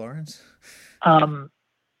Doug Lawrence?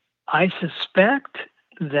 I suspect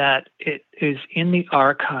that it is in the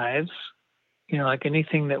archives. Like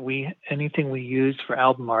anything we used for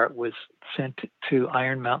album art was sent to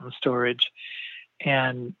Iron Mountain Storage,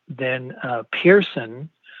 and then Pearson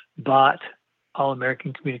bought All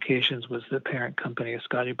American Communications, was the parent company of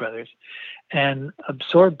Scotti Brothers, and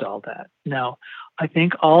absorbed all that. Now, I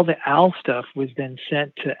think all the Al stuff was then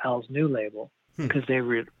sent to Al's new label because they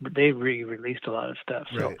re-released a lot of stuff.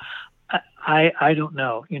 So Right. I don't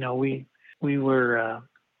know. We were.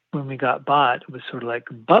 When we got bought, it was sort of like,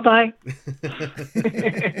 bye-bye.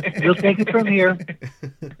 You'll take it from here.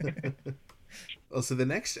 Well, so the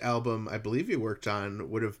next album I believe you worked on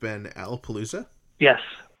would have been Alpalooza. Yes,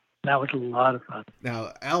 that was a lot of fun.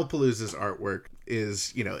 Now, Alpalooza's artwork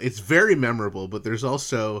is, it's very memorable, but there's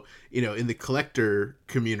also, in the collector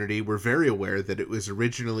community, we're very aware that it was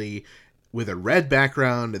originally with a red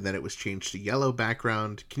background and then it was changed to yellow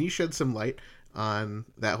background. Can you shed some light on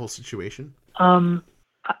that whole situation?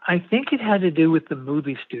 I think it had to do with the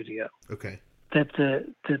movie studio. Okay. That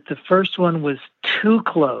the first one was too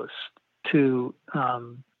close to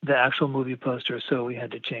the actual movie poster, so we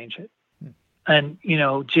had to change it. And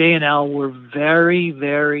Jay and Al were very,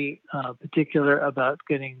 very particular about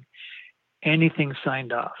getting anything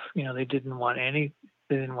signed off. They didn't want any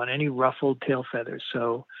ruffled tail feathers.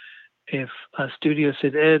 So if a studio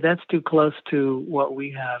said, that's too close to what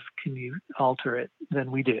we have, can you alter it?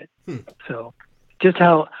 Then we did. So just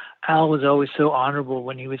how Al was always so honorable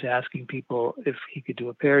when he was asking people if he could do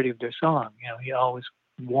a parody of their song. He always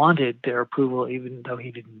wanted their approval, even though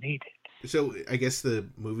he didn't need it. So I guess the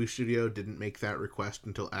movie studio didn't make that request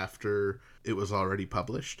until after it was already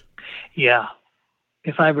published? Yeah.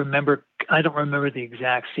 If I remember, I don't remember the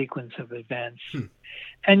exact sequence of events.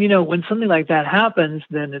 And, when something like that happens,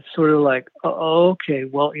 then it's sort of like, oh, okay,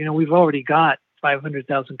 well, we've already got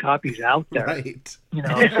 500,000 copies out there. Right.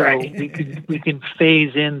 So we can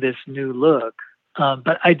phase in this new look.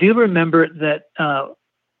 But I do remember that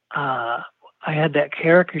I had that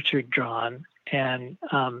caricature drawn and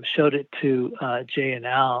showed it to Jay and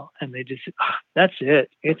Al, and they just said, that's it.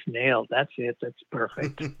 It's nailed. That's it. That's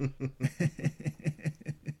perfect.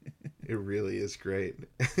 It really is great.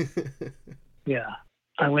 Yeah.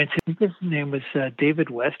 I went to, his name was David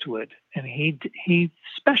Westwood, and he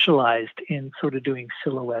specialized in sort of doing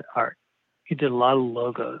silhouette art. He did a lot of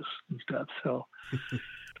logos and stuff. So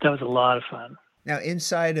that was a lot of fun. Now,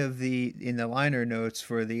 inside of in the liner notes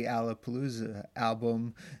for the Alapalooza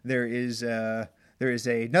album, there is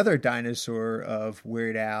another dinosaur of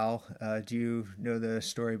Weird Al. Do you know the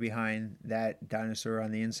story behind that dinosaur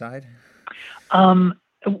on the inside?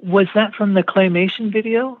 Was that from the Claymation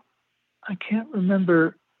video? I can't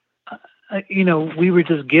remember. We were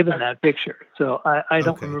just given that picture, so I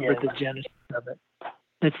don't remember the genesis of it.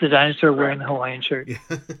 It's the dinosaur wearing the Hawaiian shirt.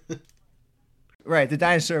 Right, the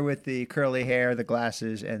dinosaur with the curly hair, the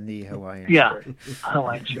glasses, and the Hawaiian shirt. Yeah,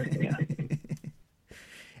 Hawaiian shirt, yeah.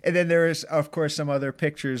 And then there is, of course, some other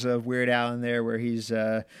pictures of Weird Al in there where he's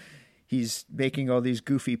making all these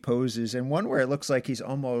goofy poses, and one where it looks like he's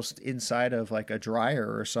almost inside of like a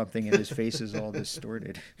dryer or something, and his face is all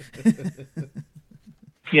distorted.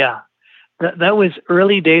 Yeah, that was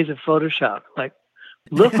early days of Photoshop. Like,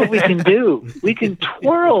 look what we can do. We can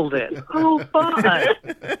twirl this. Oh, fun.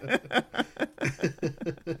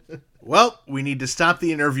 Well, we need to stop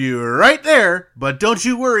the interview right there, but don't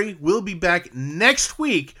you worry, we'll be back next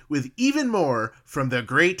week with even more from the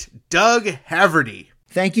great Doug Haverty.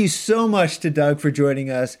 Thank you so much to Doug for joining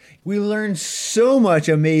us. We learned so much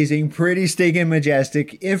amazing, pretty stinking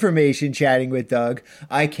majestic information chatting with Doug.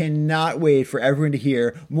 I cannot wait for everyone to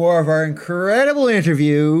hear more of our incredible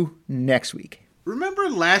interview next week. Remember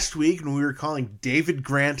last week when we were calling David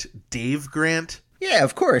Grant Dave Grant? Yeah,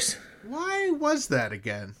 of course. Why was that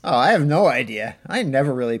again? Oh, I have no idea. I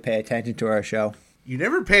never really pay attention to our show. You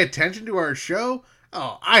never pay attention to our show?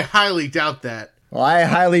 Oh, I highly doubt that. Well, I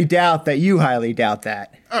highly doubt that you highly doubt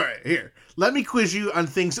that. All right, here. Let me quiz you on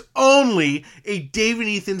things only a Dave and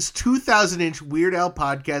Ethan's 2,000-inch Weird Al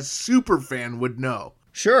podcast superfan would know.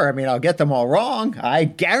 Sure, I mean, I'll get them all wrong. I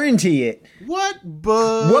guarantee it. What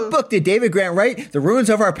book? What book did David Grant write? The Ruins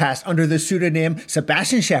of Our Past, under the pseudonym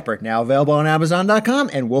Sebastian Shepard, now available on Amazon.com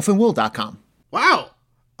and wolfandwool.com. Wow.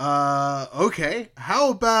 Okay. How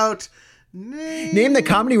about... Name the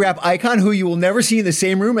comedy rap icon who you will never see in the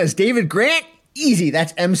same room as David Grant? Easy,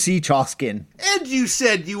 that's MC Chalkskin. And you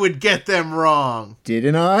said you would get them wrong.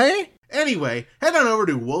 Didn't I? Anyway, head on over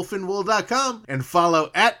to wolfandwool.com and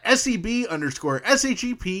follow at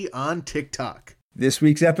SEB_SHEP on TikTok. This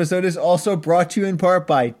week's episode is also brought to you in part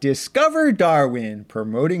by Discover Darwin,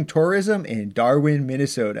 promoting tourism in Darwin,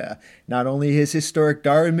 Minnesota. Not only is historic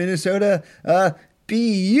Darwin, Minnesota,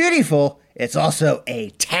 beautiful, it's also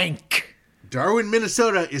a tank. Darwin,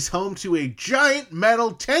 Minnesota is home to a giant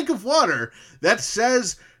metal tank of water that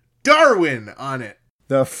says Darwin on it.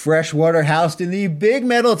 The fresh water housed in the big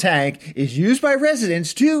metal tank is used by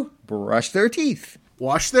residents to brush their teeth,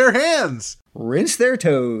 wash their hands, rinse their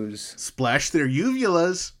toes, splash their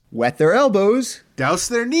uvulas, wet their elbows, douse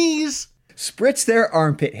their knees, spritz their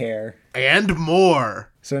armpit hair, and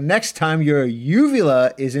more. So next time your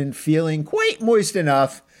uvula isn't feeling quite moist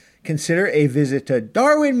enough, consider a visit to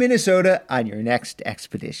Darwin, Minnesota on your next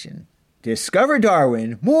expedition. Discover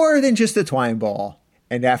Darwin, more than just a twine ball.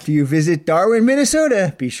 And after you visit Darwin,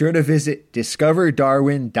 Minnesota, be sure to visit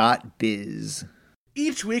discoverdarwin.biz.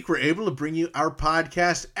 Each week, we're able to bring you our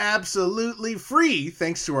podcast absolutely free,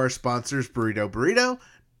 thanks to our sponsors Burrito Burrito,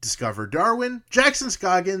 Discover Darwin, Jackson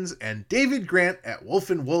Scoggins, and David Grant at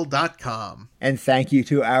wolfandwool.com. And thank you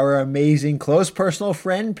to our amazing close personal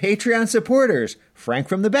friend Patreon supporters, Frank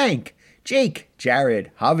from the Bank, Jake,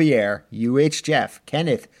 Jared, Javier, UH Jeff,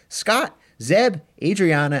 Kenneth, Scott, Zeb,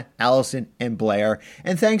 Adriana, Allison, and Blair.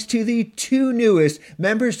 And thanks to the two newest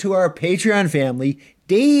members to our Patreon family,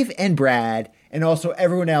 Dave and Brad, and also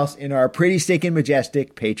everyone else in our Pretty Stinkin'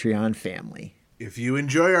 Majestic Patreon family. If you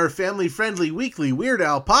enjoy our family-friendly weekly Weird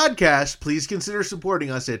Al podcast, please consider supporting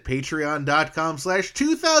us at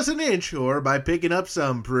patreon.com/2000inch or by picking up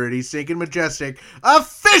some Pretty Stinkin' Majestic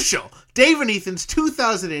official Dave and Ethan's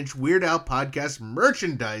 2000-inch Weird Al podcast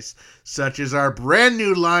merchandise, such as our brand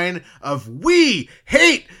new line of We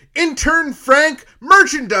Hate Intern Frank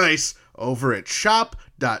merchandise over at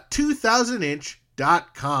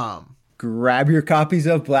shop.2000inch.com. Grab your copies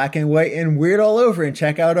of Black and White and Weird All Over and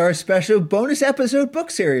check out our special bonus episode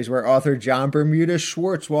book series where author John Bermuda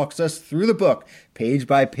Schwartz walks us through the book, page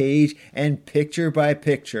by page and picture by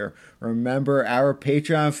picture. Remember, our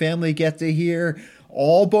Patreon family get to hear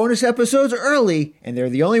all bonus episodes early, and they're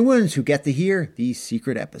the only ones who get to hear these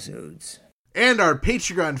secret episodes. And our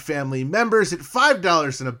Patreon family members at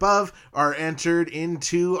 $5 and above are entered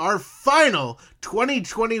into our final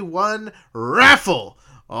 2021 raffle.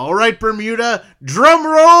 All right, Bermuda, drum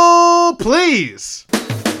roll, please.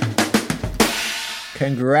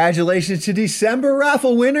 Congratulations to December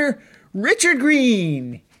raffle winner, Richard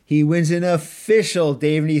Green. He wins an official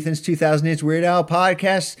Dave and Ethan's 2000-inch Weird Al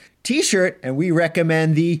podcast t-shirt, and we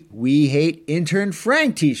recommend the We Hate Intern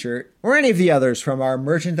Frank t-shirt, or any of the others from our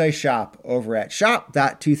merchandise shop over at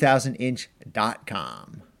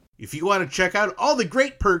shop.2000inch.com. If you want to check out all the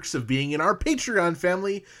great perks of being in our Patreon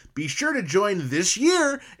family, be sure to join this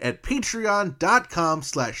year at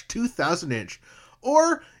patreon.com/2000inch.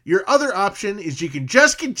 Or your other option is you can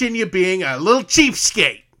just continue being a little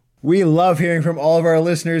cheapskate. We love hearing from all of our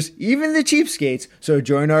listeners, even the cheapskates, so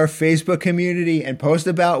join our Facebook community and post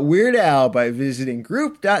about Weird Al by visiting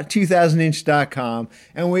group.2000inch.com.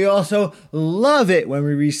 And we also love it when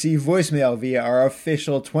we receive voicemail via our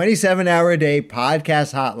official 27-hour-a-day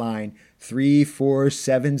podcast hotline,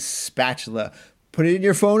 347-SPATULA. Put it in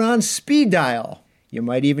your phone on speed dial. You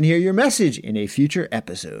might even hear your message in a future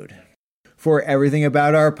episode. For everything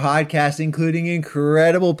about our podcast, including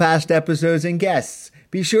incredible past episodes and guests,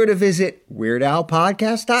 be sure to visit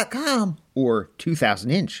WeirdAlPodcast.com or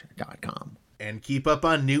 2000inch.com. And keep up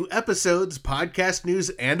on new episodes, podcast news,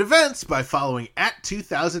 and events by following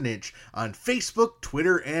 @2000inch on Facebook,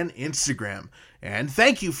 Twitter, and Instagram. And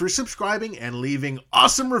thank you for subscribing and leaving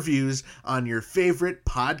awesome reviews on your favorite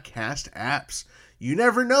podcast apps. You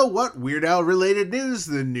never know what Weird Al related news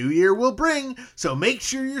the new year will bring, so make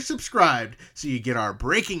sure you're subscribed so you get our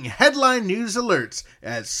breaking headline news alerts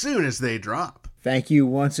as soon as they drop. Thank you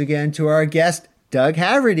once again to our guest, Doug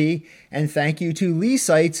Haverty, and thank you to Lee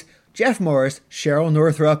Seitz, Jeff Morris, Cheryl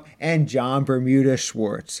Northrup, and John Bermuda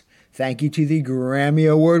Schwartz. Thank you to the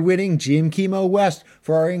Grammy Award-winning Jim Kimo West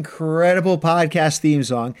for our incredible podcast theme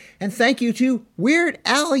song, and thank you to Weird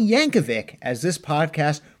Al Yankovic, as this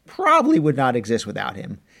podcast probably would not exist without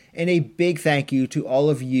him. And a big thank you to all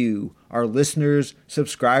of you, our listeners,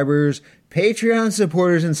 subscribers, Patreon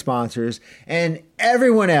supporters and sponsors, and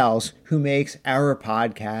everyone else who makes our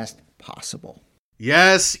podcast possible.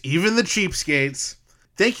 Yes, even the cheapskates.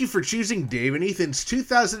 Thank you for choosing Dave and Ethan's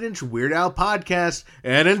 2000-inch Weird Al podcast,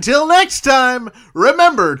 and until next time,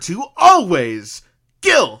 remember to always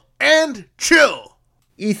gill and chill.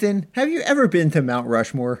 Ethan, have you ever been to Mount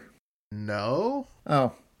Rushmore? No?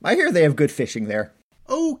 Oh, I hear they have good fishing there.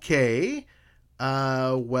 Okay.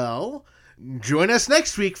 Well, join us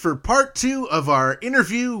next week for part 2 of our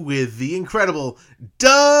interview with the incredible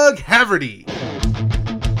Doug Haverty.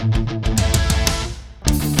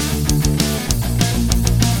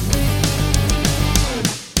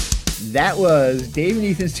 That was Dave and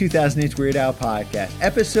Ethan's 2000-inch Weird Al podcast,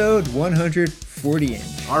 episode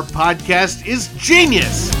 140-inch. Our podcast is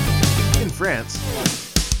genius! In France.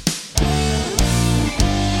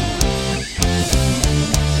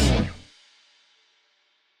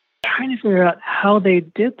 Trying to figure out how they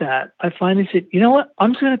did that. I finally said, you know what?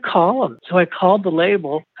 I'm just going to call him. So I called the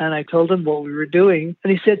label and I told him what we were doing.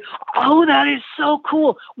 And he said, oh, that is so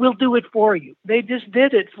cool. We'll do it for you. They just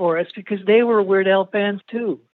did it for us because they were Weird Al fans too.